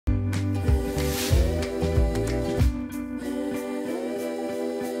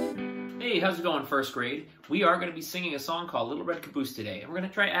how's it going, first grade? We are going to be singing a song called Little Red Caboose today, and we're going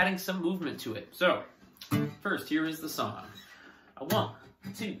to try adding some movement to it. So, first, here is the song. A 1,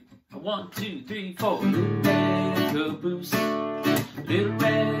 2, a 1, 2, 3, 4. Little red caboose, little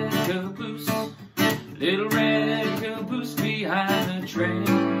red caboose, little red caboose behind the train.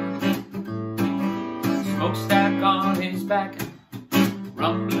 Smokestack on his back,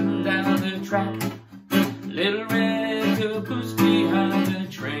 rumbling down the track. Little red caboose behind the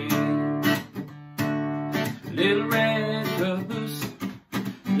train. Little red caboose,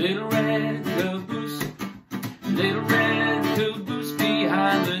 little red caboose, little red caboose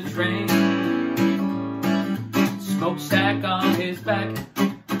behind the train. Smokestack on his back,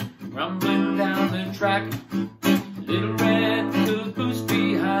 rumbling down the track. Little red caboose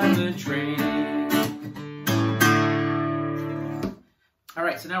behind the train. All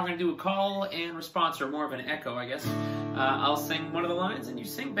right, so now we're going to do a call and response, or more of an echo, I guess. I'll sing one of the lines, and you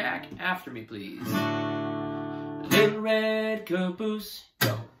sing back after me, please. Little red caboose,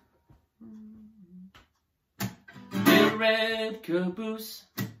 go. Little red caboose.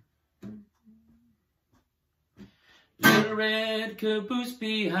 Little red caboose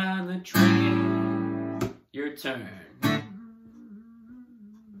behind the train. Your turn.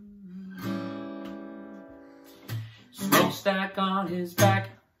 Smokestack on his back,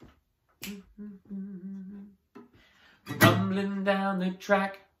 rumbling down the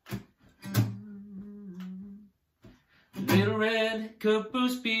track. Little red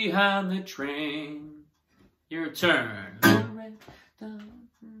caboose behind the train. Your turn.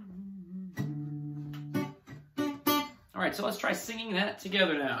 All right, so let's try singing that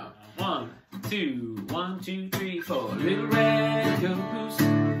together now. 1, 2, 1, 2, 3, 4. Little red caboose,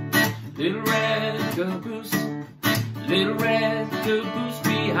 little red caboose, little red caboose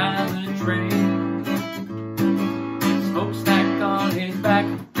behind the train. Smokestack on his back,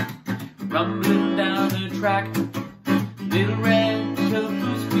 rumbling down the track. Little red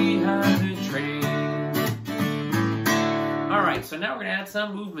caboose behind the train. All right, so now we're gonna add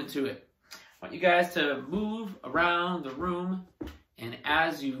some movement to it. I want you guys to move around the room, and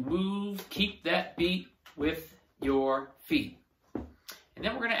as you move, keep that beat with your feet. And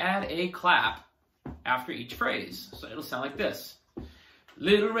then we're gonna add a clap after each phrase. So it'll sound like this.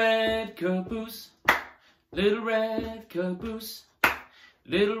 Little red caboose, little red caboose,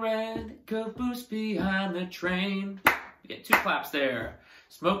 little red caboose behind the train. You get 2 claps there.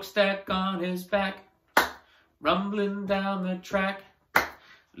 Smokestack on his back, rumbling down the track.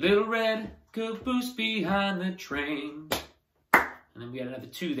 Little red caboose behind the train. And then we got another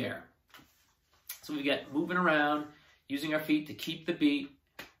 2 there. So we get moving around, using our feet to keep the beat,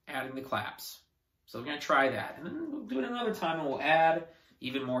 adding the claps. So we're going to try that. And then we'll do it another time, and we'll add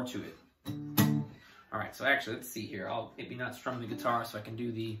even more to it. All right, so actually, let's see here. I'll maybe not strum the guitar so I can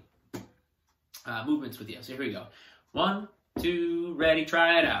do the movements with you. So here we go. 1, 2, ready,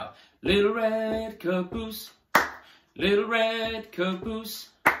 try it out. Little red caboose, little red caboose,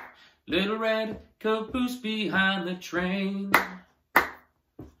 little red caboose behind the train.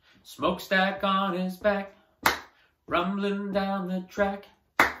 Smokestack on his back, rumbling down the track.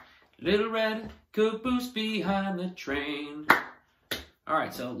 Little red caboose behind the train. All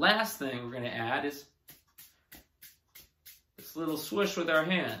right, so last thing we're going to add is this little swoosh with our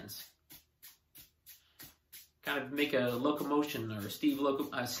hands. Kind of make a locomotion or steam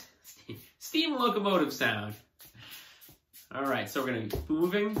locomotive sound. All right, so we're going to be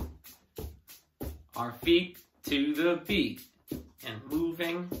moving our feet to the beat and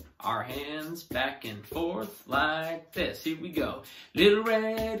moving our hands back and forth like this. Here we go. Little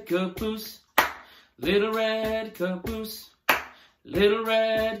red caboose, little red caboose, little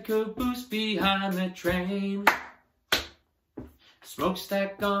red caboose behind the train.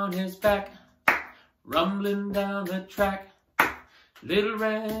 Smokestack on his back, rumbling down the track. Little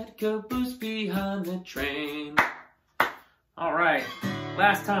red caboose behind the train. All right,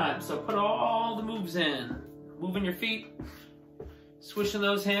 last time. So put all the moves in. Moving your feet, swishing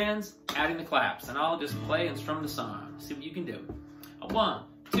those hands, adding the claps. And I'll just play and strum the song. See what you can do. A 1,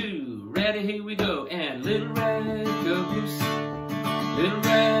 2, ready, here we go. And little red caboose, little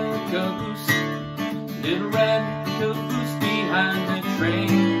red caboose, little red caboose behind the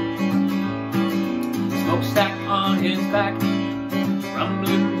train. Smokestack on his back,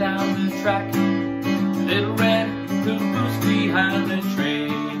 rumbling down the track. Little red caboose behind the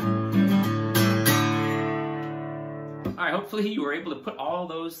train. All right, hopefully you were able to put all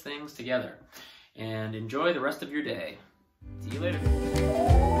those things together and enjoy the rest of your day. See you later.